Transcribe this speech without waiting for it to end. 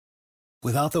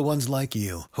Without the ones like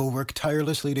you, who work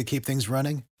tirelessly to keep things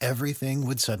running, everything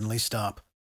would suddenly stop.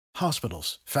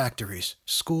 Hospitals, factories,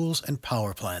 schools, and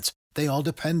power plants, they all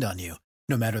depend on you.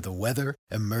 No matter the weather,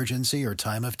 emergency, or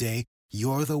time of day,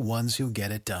 you're the ones who get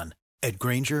it done. At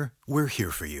Grainger, we're here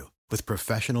for you with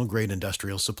professional-grade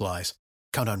industrial supplies.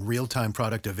 Count on real-time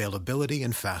product availability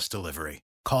and fast delivery.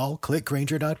 Call,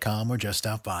 clickgrainger.com, or just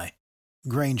stop by.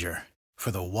 Grainger, for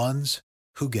the ones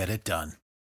who get it done.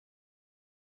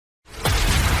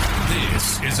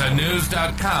 This is a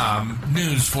News.com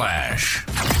news flash.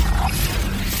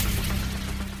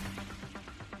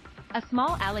 A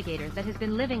small alligator that has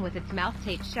been living with its mouth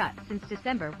taped shut since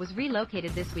December was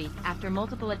relocated this week after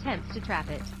multiple attempts to trap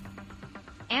it.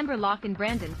 Amber Locke in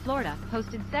Brandon, Florida,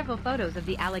 posted several photos of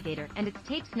the alligator and its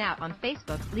taped snout on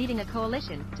Facebook, leading a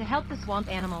coalition to help the swamp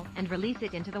animal and release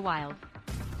it into the wild.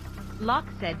 Locke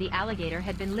said the alligator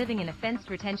had been living in a fenced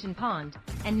retention pond,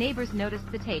 and neighbors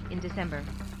noticed the tape in December.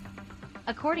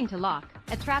 According to Locke,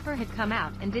 a trapper had come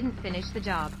out and didn't finish the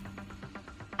job.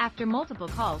 After multiple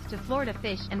calls to Florida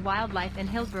Fish and Wildlife and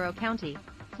Hillsborough County,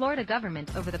 Florida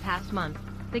government over the past month,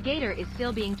 the gator is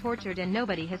still being tortured and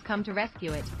nobody has come to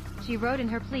rescue it, she wrote in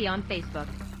her plea on Facebook,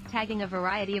 tagging a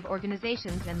variety of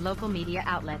organizations and local media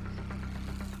outlets.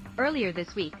 Earlier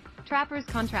this week, trappers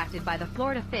contracted by the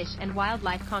Florida Fish and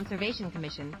Wildlife Conservation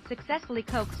Commission successfully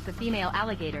coaxed the female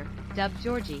alligator, dubbed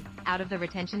Georgie, out of the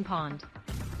retention pond.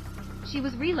 She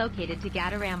was relocated to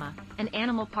Gatorama, an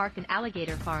animal park and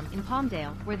alligator farm in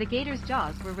Palmdale, where the gator's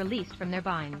jaws were released from their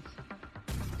binds.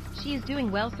 She is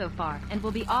doing well so far and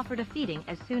will be offered a feeding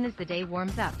as soon as the day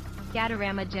warms up,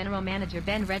 Gatorama General Manager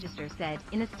Ben Register said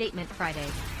in a statement Friday.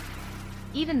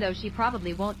 Even though she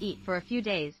probably won't eat for a few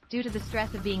days due to the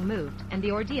stress of being moved and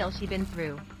the ordeal she's been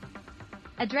through.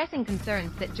 Addressing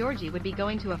concerns that Georgie would be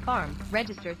going to a farm,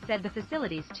 Register said the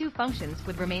facility's two functions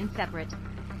would remain separate.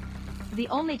 The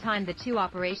only time the two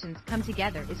operations come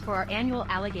together is for our annual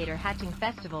alligator hatching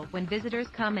festival, when visitors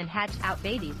come and hatch out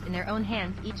babies in their own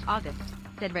hands each August,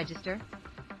 said Register.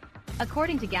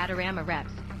 According to Gatorama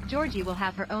reps, Georgie will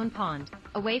have her own pond,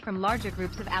 away from larger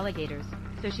groups of alligators,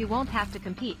 so she won't have to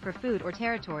compete for food or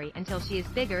territory until she is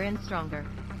bigger and stronger.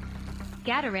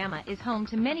 Gatorama is home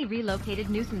to many relocated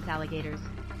nuisance alligators,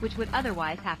 which would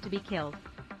otherwise have to be killed.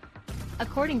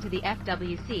 According to the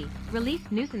FWC,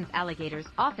 released nuisance alligators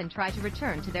often try to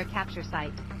return to their capture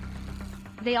site.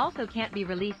 They also can't be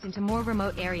released into more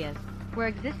remote areas, where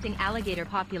existing alligator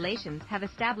populations have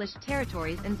established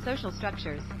territories and social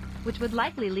structures, which would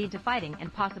likely lead to fighting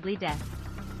and possibly death.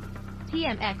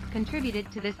 TMX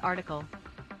contributed to this article.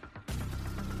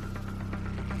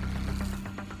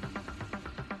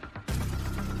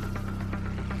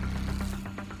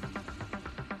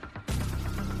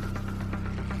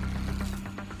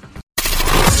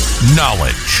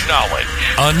 Knowledge.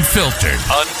 Unfiltered.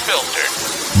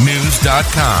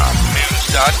 News.com.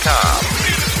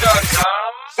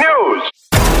 News.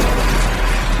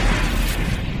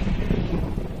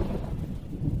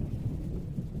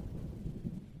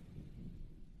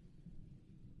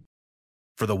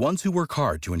 For the ones who work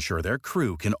hard to ensure their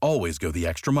crew can always go the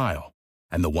extra mile,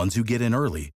 and the ones who get in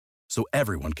early so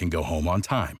everyone can go home on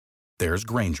time, there's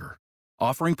Grainger,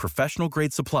 offering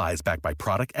professional-grade supplies backed by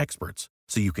product experts,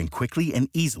 so you can quickly and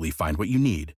easily find what you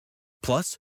need.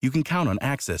 Plus, you can count on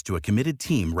access to a committed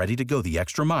team ready to go the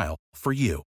extra mile for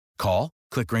you. Call,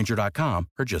 click Grainger.com,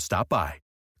 or just stop by.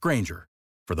 Grainger,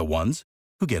 for the ones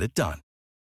who get it done.